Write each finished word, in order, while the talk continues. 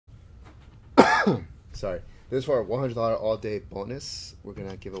sorry. This is for a $100 all day bonus. We're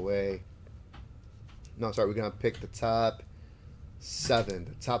gonna give away. No, sorry. We're gonna pick the top seven.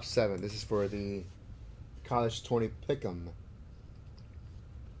 The top seven. This is for the College 20 Pick'em.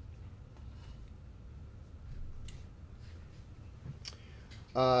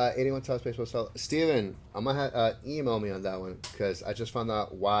 Uh, 81 Times Baseball Sell. Steven, I'm gonna email me on that one because I just found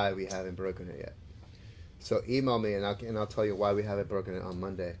out why we haven't broken it yet. So email me and I'll tell you why we haven't broken it on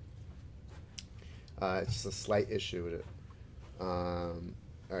Monday. It's just a slight issue with it. All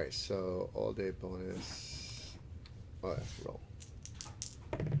right, so all day bonus. Oh, yeah, roll.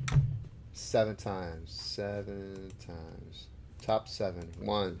 7 times. 7 times. Top 7.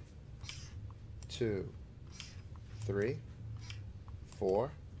 1, 2, 3,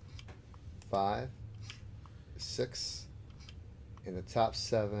 4, 5, 6. In the top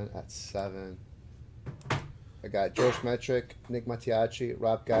 7 at 7. I got George Metric, Nick Mattiacci,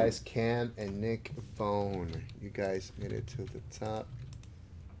 Rob Guys, Cam, and Nick Vone. You guys made it to the top.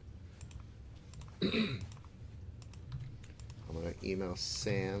 I'm going to email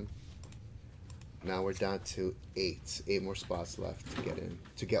Sam. Now we're down to 8. 8 more spots left to get in,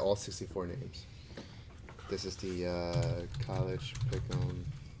 to get all 64 names. This is the college pick'em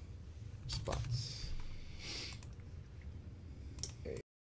spots.